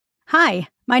Hi,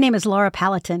 my name is Laura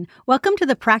Paladin. Welcome to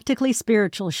the Practically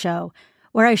Spiritual Show,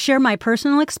 where I share my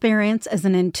personal experience as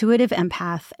an intuitive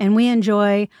empath, and we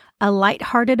enjoy a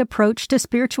lighthearted approach to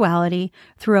spirituality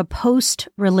through a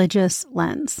post-religious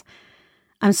lens.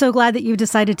 I'm so glad that you've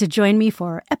decided to join me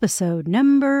for episode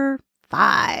number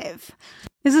 5.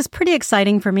 This is pretty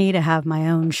exciting for me to have my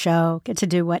own show, get to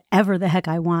do whatever the heck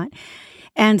I want.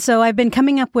 And so I've been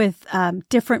coming up with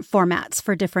different formats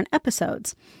for different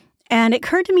episodes. And it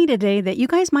occurred to me today that you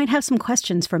guys might have some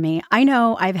questions for me. I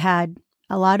know I've had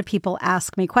a lot of people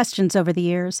ask me questions over the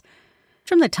years.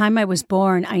 From the time I was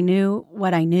born, I knew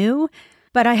what I knew,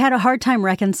 but I had a hard time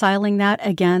reconciling that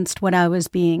against what I was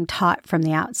being taught from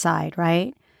the outside,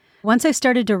 right? Once I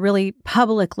started to really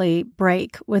publicly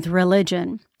break with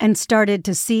religion and started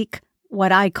to seek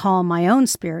what I call my own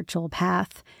spiritual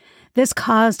path, this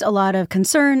caused a lot of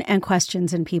concern and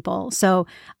questions in people. So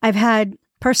I've had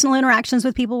personal interactions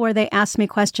with people where they ask me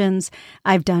questions.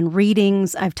 I've done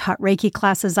readings. I've taught Reiki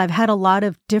classes. I've had a lot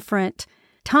of different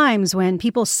times when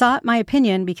people sought my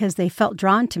opinion because they felt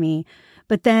drawn to me.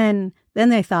 But then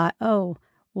they thought, oh,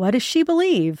 what does she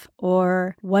believe?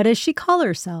 Or what does she call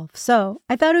herself? So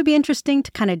I thought it would be interesting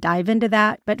to kind of dive into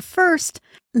that. But first,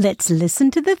 let's listen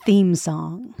to the theme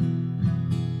song.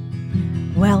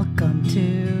 Welcome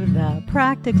to the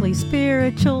Practically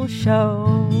Spiritual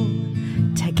Show.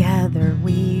 Together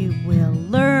we will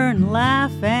learn,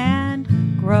 laugh, and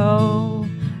grow.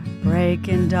 Break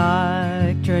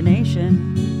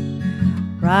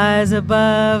indoctrination, rise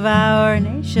above our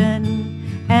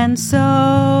nation, and soar.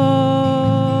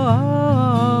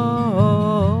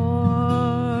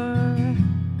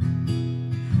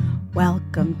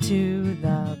 Welcome to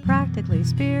the Practically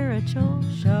Spiritual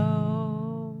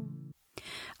Show.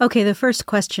 Okay, the first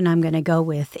question I'm going to go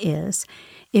with is,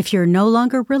 if you're no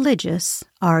longer religious,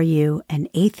 are you an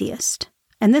atheist?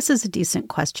 And this is a decent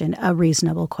question, a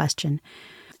reasonable question.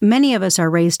 Many of us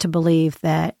are raised to believe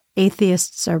that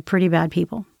atheists are pretty bad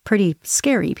people, pretty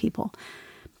scary people.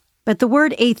 But the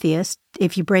word atheist,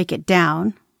 if you break it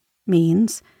down,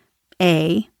 means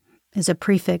a is a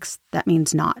prefix that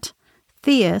means not.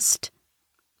 Theist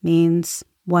means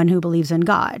one who believes in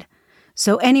God.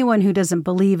 So anyone who doesn't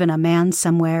believe in a man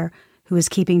somewhere who is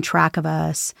keeping track of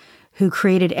us, who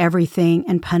created everything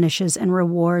and punishes and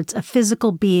rewards a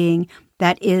physical being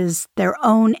that is their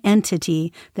own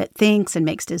entity that thinks and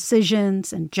makes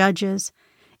decisions and judges.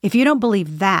 If you don't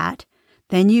believe that,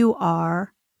 then you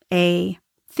are a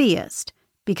theist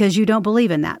because you don't believe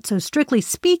in that. So strictly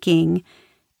speaking,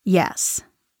 yes.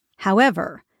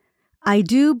 However, I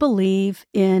do believe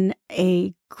in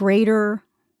a greater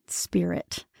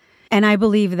spirit. And I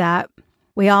believe that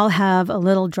we all have a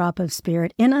little drop of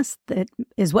spirit in us that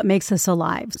is what makes us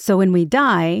alive. So when we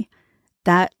die,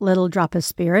 that little drop of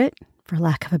spirit, for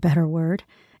lack of a better word,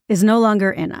 is no longer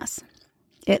in us.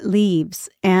 It leaves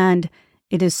and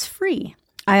it is free.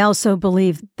 I also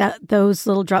believe that those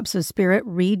little drops of spirit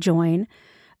rejoin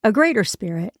a greater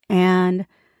spirit and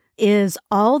is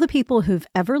all the people who've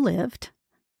ever lived,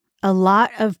 a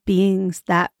lot of beings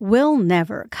that will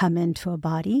never come into a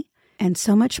body, and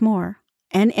so much more.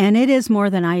 And it is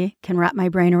more than I can wrap my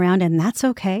brain around, and that's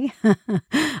okay.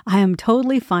 I am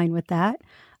totally fine with that.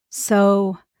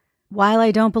 So while I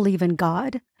don't believe in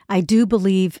God, I do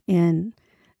believe in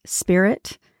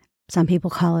spirit. Some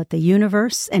people call it the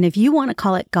universe. And if you want to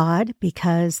call it God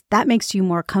because that makes you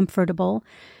more comfortable,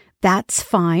 that's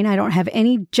fine. I don't have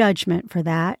any judgment for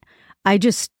that. I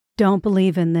just don't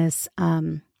believe in this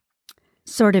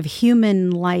sort of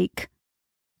human-like,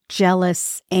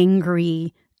 jealous,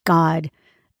 angry God,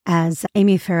 as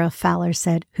Amy Farrah Fowler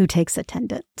said, who takes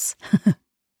attendance.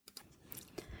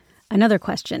 Another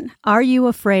question. Are you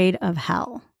afraid of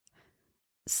hell?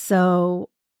 So,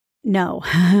 no.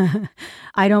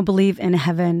 I don't believe in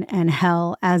heaven and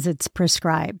hell as it's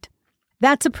prescribed.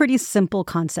 That's a pretty simple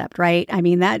concept, right? I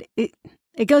mean,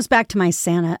 it goes back to my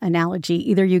Santa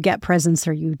analogy. Either you get presents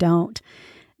or you don't.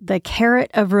 The carrot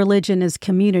of religion is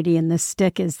community, and the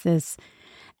stick is this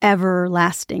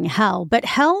everlasting hell. But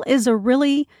hell is a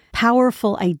really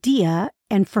powerful idea.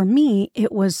 And for me,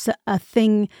 it was a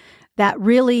thing that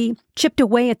really chipped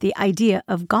away at the idea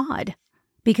of God,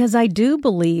 because I do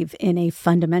believe in a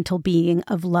fundamental being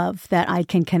of love that I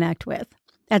can connect with.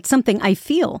 That's something I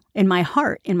feel in my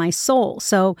heart, in my soul.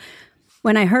 So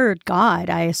when I heard God,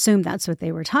 I assumed that's what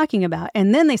they were talking about.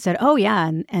 And then they said, oh yeah,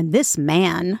 and this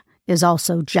man is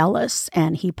also jealous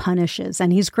and he punishes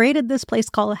and he's created this place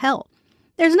called hell.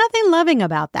 There's nothing loving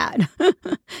about that.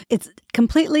 It's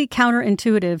completely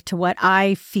counterintuitive to what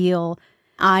I feel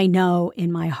I know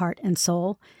in my heart and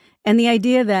soul. And the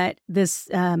idea that this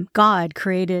God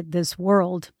created this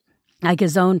world like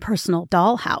his own personal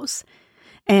dollhouse.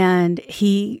 And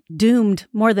he doomed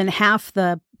more than half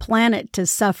the planet to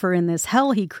suffer in this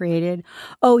hell he created.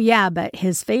 Oh, yeah, but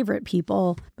his favorite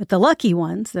people, but the lucky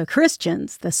ones, the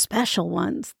Christians, the special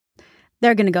ones,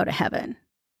 they're going to go to heaven.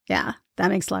 Yeah, that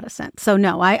makes a lot of sense. So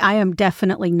no, I am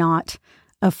definitely not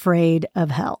afraid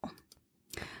of hell.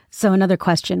 So another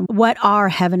question, what are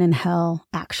heaven and hell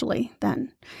actually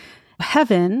then?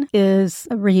 Heaven is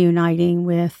reuniting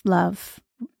with love,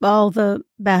 all the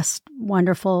best,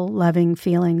 wonderful, loving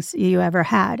feelings you ever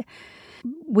had.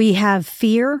 We have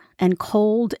fear and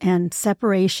cold and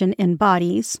separation in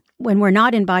bodies. When we're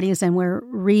not in bodies and we're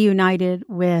reunited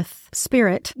with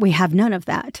spirit, we have none of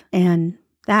that. And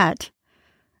that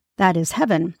is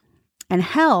heaven. And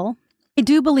hell, I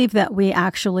do believe that we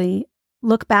actually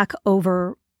look back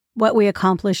over what we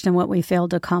accomplished and what we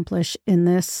failed to accomplish in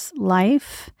this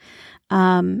life,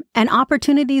 and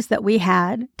opportunities that we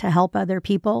had to help other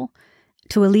people,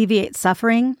 to alleviate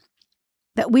suffering,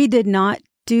 that we did not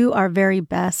do our very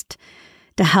best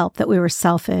to help, that we were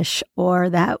selfish or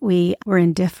that we were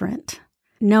indifferent,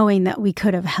 knowing that we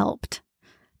could have helped.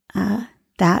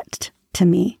 That, to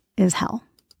me, is hell.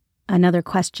 Another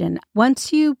question.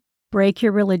 Once you break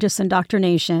your religious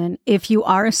indoctrination, if you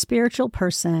are a spiritual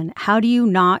person, how do you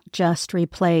not just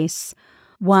replace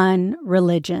one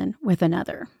religion with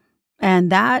another? And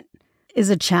that is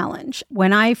a challenge.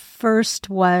 When I first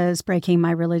was breaking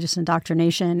my religious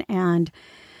indoctrination and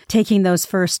taking those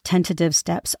first tentative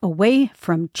steps away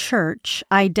from church,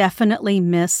 I definitely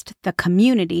missed the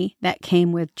community that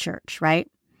came with church, right?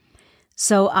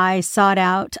 So I sought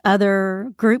out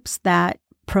other groups that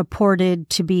purported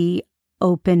to be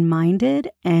open-minded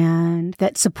and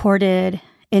that supported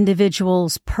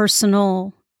individuals'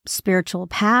 personal spiritual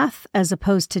path as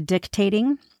opposed to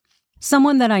dictating.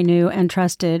 Someone that I knew and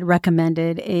trusted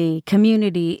recommended a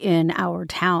community in our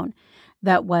town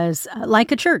that was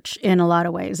like a church in a lot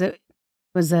of ways. It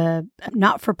was a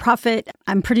not-for-profit.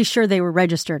 I'm pretty sure they were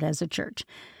registered as a church.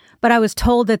 But I was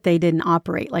told that they didn't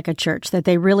operate like a church, that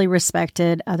they really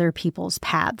respected other people's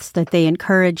paths, that they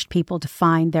encouraged people to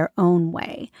find their own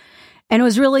way. And it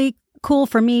was really cool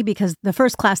for me because the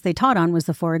first class they taught on was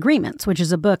the Four Agreements, which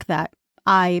is a book that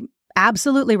I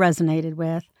absolutely resonated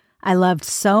with. I loved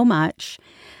so much.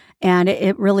 And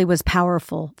it really was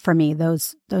powerful for me,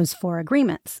 those Four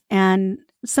Agreements. And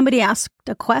somebody asked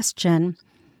a question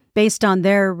based on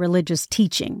their religious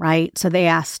teaching, right? So they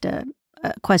asked a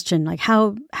question like,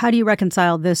 how do you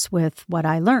reconcile this with what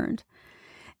I learned?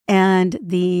 And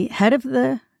the head of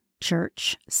the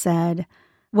church said,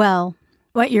 well,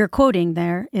 what you're quoting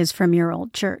there is from your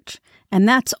old church, and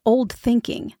that's old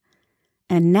thinking.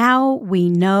 And now we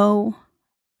know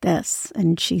this.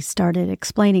 And she started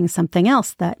explaining something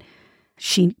else that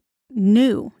she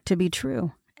knew to be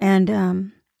true. And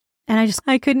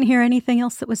I couldn't hear anything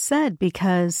else that was said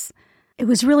because it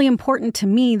was really important to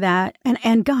me that,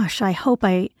 and gosh, I hope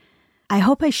I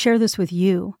share this with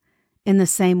you in the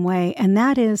same way. And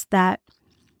that is that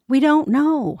we don't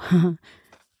know.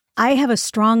 I have a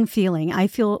strong feeling. I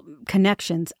feel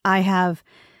connections. I have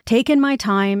taken my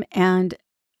time and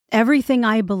everything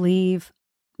I believe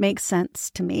makes sense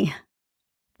to me.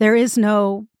 There is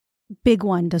no big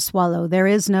one to swallow. There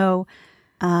is no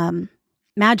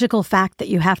magical fact that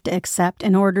you have to accept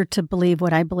in order to believe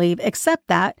what I believe, except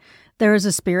that there is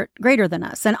a spirit greater than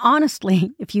us. And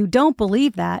honestly, if you don't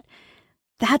believe that,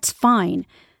 that's fine.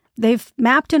 They've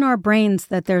mapped in our brains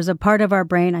that there's a part of our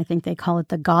brain, I think they call it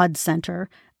the God center,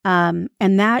 and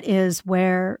that is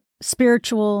where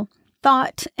spiritual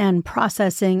thought and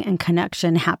processing and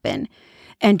connection happen.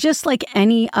 And just like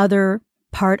any other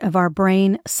part of our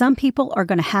brain, some people are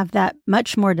going to have that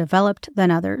much more developed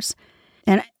than others.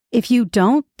 And if you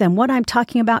don't, then what I'm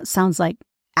talking about sounds like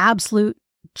absolute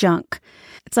junk.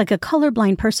 It's like a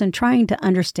colorblind person trying to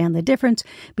understand the difference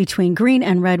between green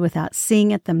and red without seeing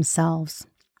it themselves.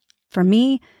 For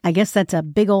me, I guess that's a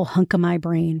big old hunk of my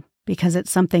brain because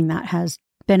it's something that has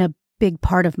been a big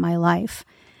part of my life.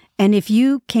 And if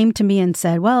you came to me and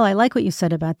said, well, I like what you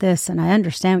said about this and I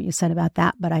understand what you said about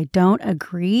that, but I don't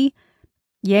agree,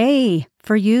 yay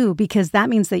for you, because that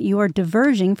means that you are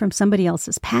diverging from somebody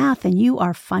else's path and you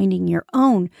are finding your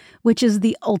own, which is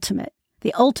the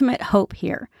ultimate hope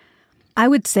here. I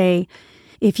would say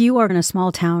if you are in a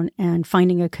small town and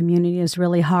finding a community is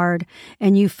really hard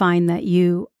and you find that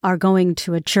you are going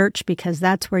to a church because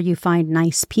that's where you find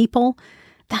nice people,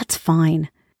 that's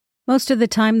fine. Most of the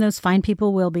time, those fine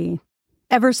people will be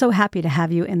ever so happy to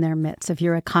have you in their midst if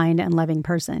you're a kind and loving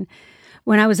person.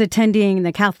 When I was attending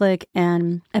the Catholic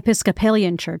and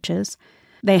Episcopalian churches,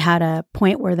 they had a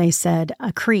point where they said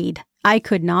a creed I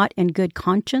could not in good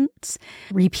conscience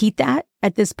repeat that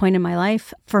at this point in my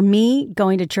life. For me,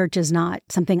 going to church is not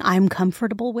something I'm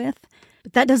comfortable with.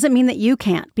 But that doesn't mean that you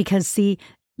can't, because see,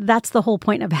 that's the whole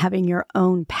point of having your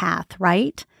own path,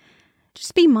 right?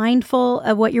 Just be mindful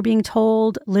of what you're being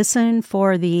told. Listen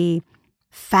for the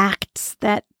facts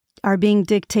that are being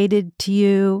dictated to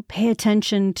you. Pay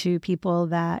attention to people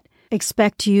that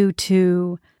expect you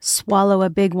to swallow a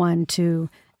big one, to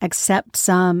accept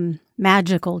some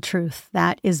magical truth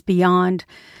that is beyond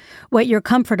what you're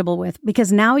comfortable with.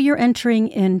 Because now you're entering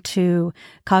into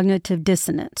cognitive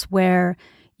dissonance, where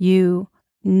you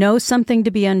know something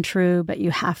to be untrue, but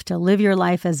you have to live your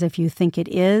life as if you think it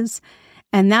is.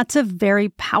 And that's a very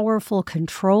powerful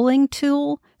controlling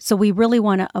tool. So we really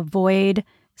want to avoid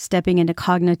stepping into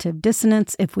cognitive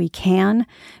dissonance if we can,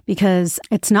 because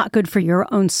it's not good for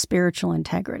your own spiritual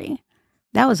integrity.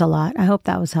 That was a lot. I hope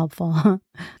that was helpful.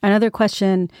 Another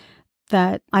question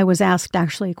that I was asked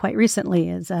actually quite recently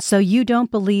is, so you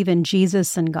don't believe in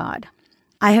Jesus and God?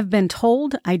 I have been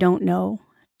told, I don't know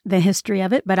the history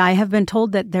of it, but I have been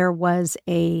told that there was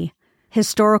a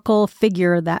historical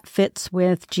figure that fits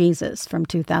with Jesus from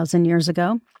 2,000 years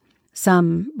ago.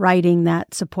 Some writing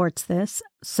that supports this.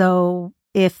 So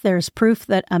if there's proof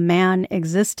that a man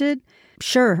existed,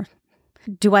 sure.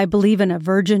 Do I believe in a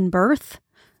virgin birth?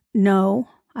 No,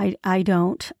 I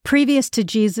don't. Previous to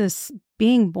Jesus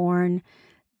being born,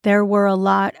 there were a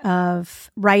lot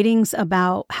of writings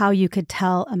about how you could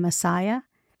tell a Messiah.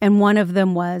 And one of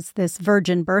them was this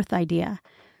virgin birth idea.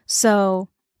 So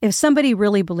if somebody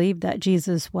really believed that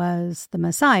Jesus was the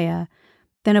Messiah,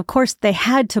 then of course they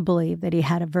had to believe that he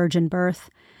had a virgin birth.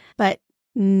 But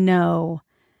no,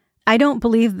 I don't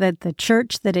believe that the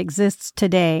church that exists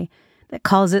today that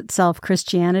calls itself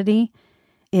Christianity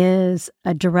is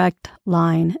a direct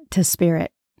line to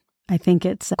spirit. I think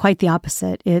it's quite the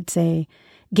opposite. It's a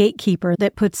gatekeeper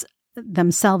that puts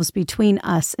themselves between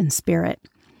us and spirit.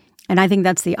 And I think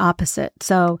that's the opposite.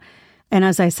 So, and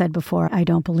as I said before, I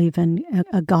don't believe in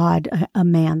a God, a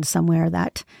man somewhere.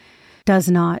 That does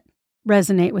not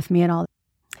resonate with me at all.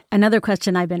 Another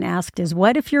question I've been asked is,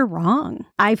 what if you're wrong?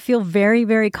 I feel very,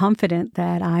 very confident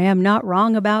that I am not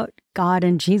wrong about God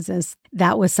and Jesus.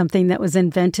 That was something that was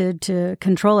invented to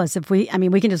control us. We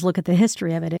can just look at the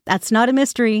history of it. That's not a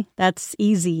mystery. That's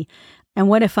easy. And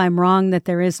what if I'm wrong that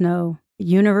there is no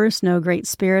universe, no great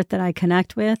spirit that I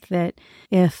connect with? That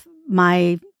if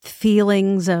my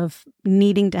feelings of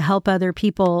needing to help other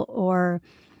people, or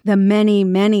the many,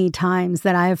 many times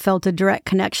that I have felt a direct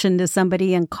connection to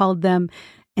somebody and called them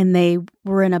and they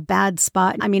were in a bad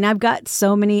spot. I mean, I've got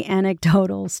so many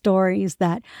anecdotal stories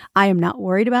that I am not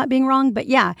worried about being wrong. But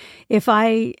yeah, if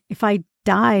I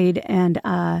died and,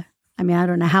 I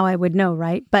don't know how I would know,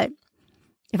 right? But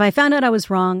if I found out I was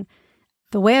wrong,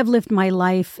 the way I've lived my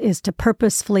life is to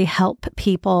purposefully help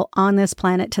people on this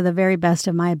planet to the very best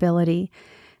of my ability.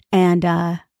 And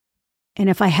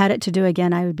if I had it to do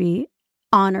again, I would be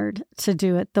honored to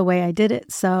do it the way I did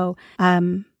it. So,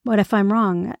 what if I'm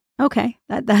wrong? Okay,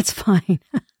 that's fine.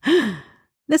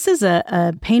 This is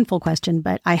a painful question,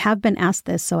 but I have been asked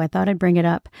this, so I thought I'd bring it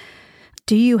up.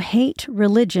 Do you hate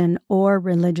religion or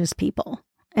religious people?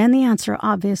 And the answer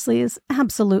obviously is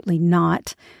absolutely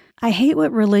not. I hate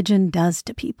what religion does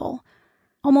to people.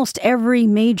 Almost every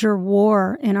major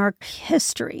war in our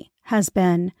history has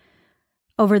been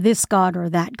over this God or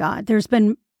that God. There's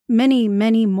been many,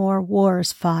 many more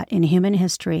wars fought in human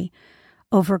history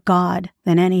over God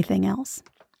than anything else.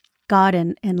 God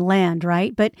and land,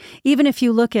 right? But even if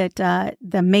you look at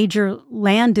the major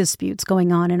land disputes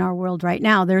going on in our world right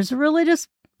now, there's a religious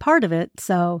part of it.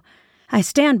 So I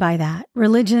stand by that.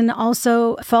 Religion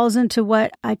also falls into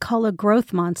what I call a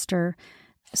growth monster.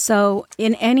 So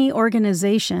in any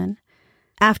organization,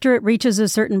 after it reaches a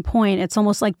certain point, it's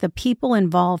almost like the people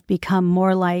involved become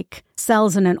more like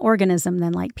cells in an organism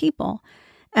than like people.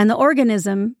 And the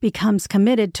organism becomes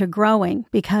committed to growing,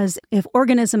 because if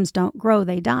organisms don't grow,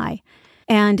 they die.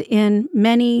 And in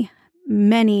many,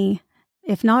 many,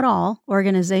 if not all,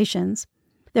 organizations,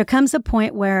 there comes a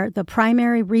point where the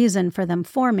primary reason for them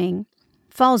forming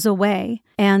falls away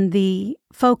and the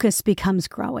focus becomes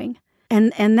growing.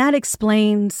 And that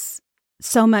explains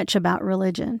so much about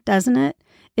religion, doesn't it?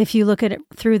 If you look at it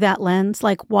through that lens,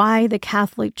 like why the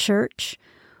Catholic Church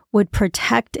would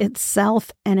protect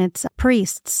itself and its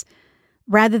priests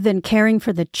rather than caring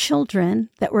for the children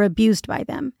that were abused by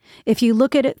them. If you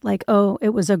look at it like, oh, it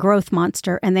was a growth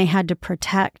monster and they had to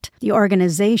protect the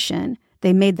organization,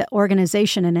 they made the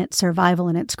organization and its survival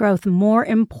and its growth more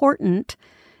important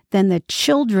than the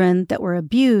children that were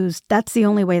abused. That's the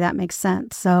only way that makes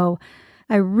sense. So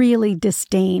I really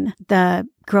disdain the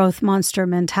growth monster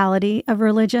mentality of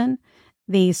religion,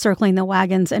 the circling the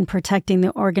wagons and protecting the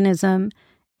organism,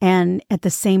 and at the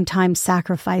same time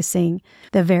sacrificing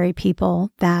the very people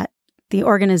that the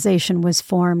organization was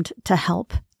formed to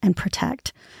help and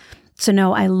protect. So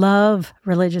no, I love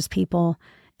religious people,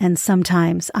 and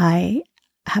sometimes I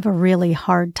have a really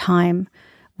hard time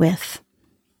with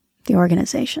the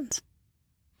organizations.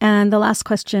 And the last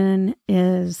question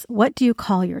is, what do you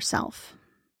call yourself?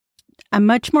 I'm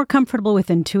much more comfortable with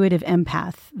intuitive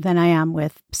empath than I am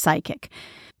with psychic,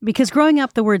 because growing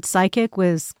up, the word psychic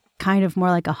was kind of more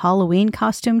like a Halloween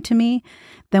costume to me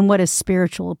than what a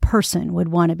spiritual person would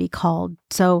want to be called.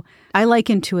 So I like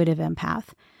intuitive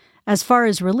empath. As far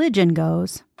as religion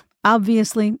goes,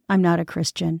 obviously, I'm not a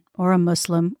Christian or a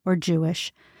Muslim or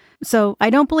Jewish. So I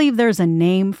don't believe there's a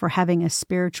name for having a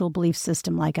spiritual belief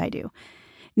system like I do.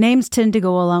 Names tend to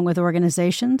go along with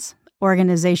organizations.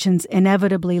 Organizations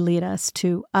inevitably lead us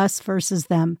to us versus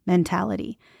them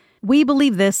mentality. We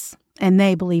believe this and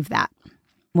they believe that.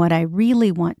 What I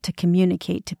really want to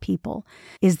communicate to people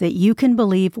is that you can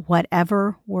believe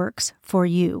whatever works for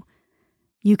you.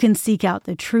 You can seek out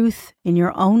the truth in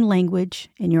your own language,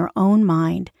 in your own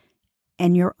mind,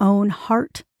 and your own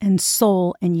heart and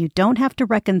soul, and you don't have to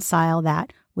reconcile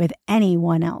that with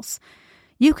anyone else.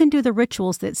 You can do the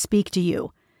rituals that speak to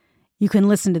you. You can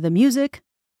listen to the music,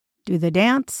 do the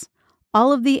dance,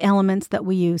 all of the elements that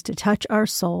we use to touch our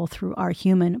soul through our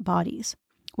human bodies.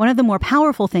 One of the more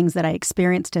powerful things that I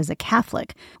experienced as a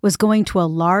Catholic was going to a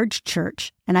large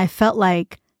church, and I felt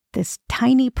like this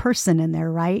tiny person in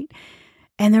there, right?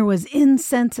 And there was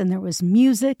incense and there was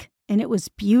music, and it was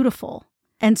beautiful.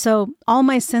 And so all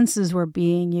my senses were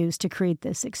being used to create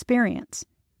this experience.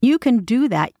 You can do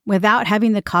that without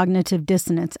having the cognitive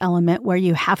dissonance element where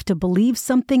you have to believe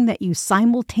something that you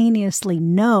simultaneously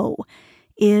know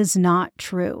is not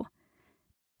true.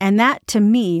 And that, to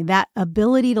me, that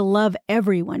ability to love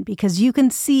everyone, because you can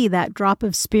see that drop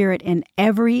of spirit in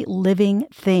every living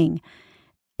thing,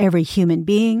 every human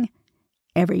being,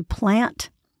 every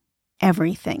plant,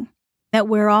 everything. That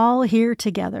we're all here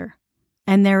together,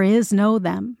 and there is no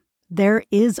them. There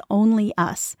is only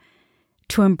us.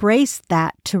 To embrace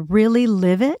that, to really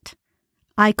live it,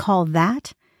 I call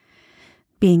that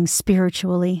being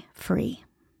spiritually free.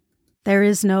 There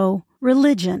is no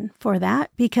religion for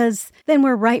that, because then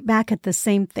we're right back at the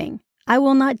same thing. I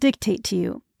will not dictate to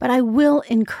you, but I will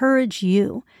encourage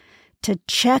you to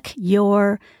check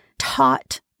your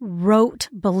taught, rote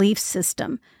belief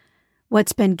system,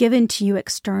 what's been given to you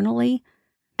externally,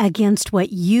 against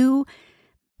what you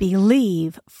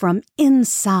believe from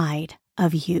inside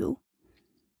of you.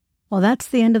 Well, that's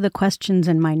the end of the questions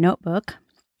in my notebook.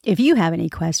 If you have any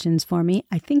questions for me,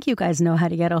 I think you guys know how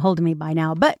to get a hold of me by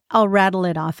now, but I'll rattle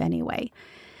it off anyway.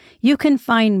 You can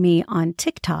find me on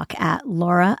TikTok at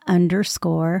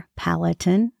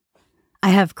Laura_Paladin. I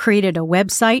have created a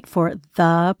website for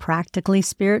The Practically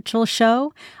Spiritual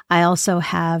Show. I also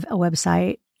have a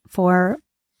website for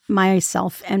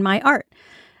myself and my art,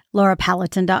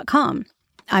 laurapaladin.com.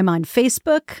 I'm on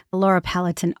Facebook, Laura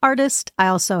Paladin Artist. I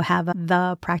also have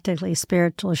The Practically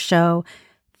Spiritual Show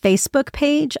Facebook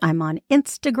page. I'm on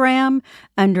Instagram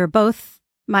under both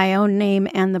my own name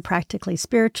and The Practically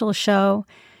Spiritual Show.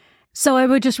 So I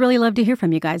would just really love to hear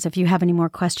from you guys if you have any more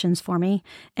questions for me.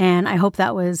 And I hope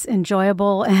that was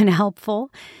enjoyable and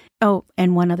helpful. Oh,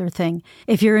 and one other thing.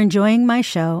 If you're enjoying my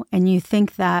show and you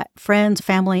think that friends,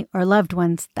 family, or loved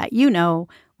ones that you know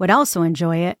would also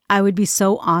enjoy it, I would be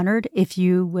so honored if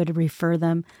you would refer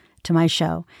them to my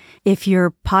show. If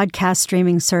your podcast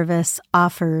streaming service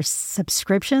offers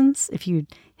subscriptions, if you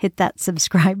hit that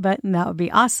subscribe button, that would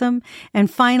be awesome.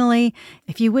 And finally,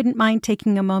 if you wouldn't mind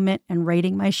taking a moment and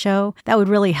rating my show, that would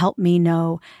really help me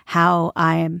know how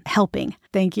I am helping.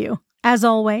 Thank you. As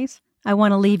always, I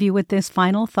want to leave you with this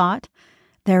final thought.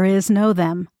 There is no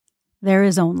them. There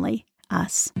is only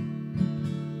us.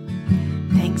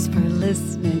 Thanks for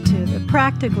listening to the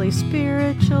Practically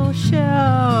Spiritual Show.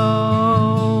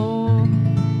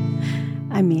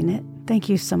 I mean it. Thank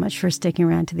you so much for sticking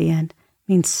around to the end.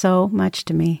 It means so much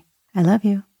to me. I love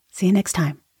you. See you next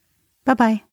time. Bye-bye.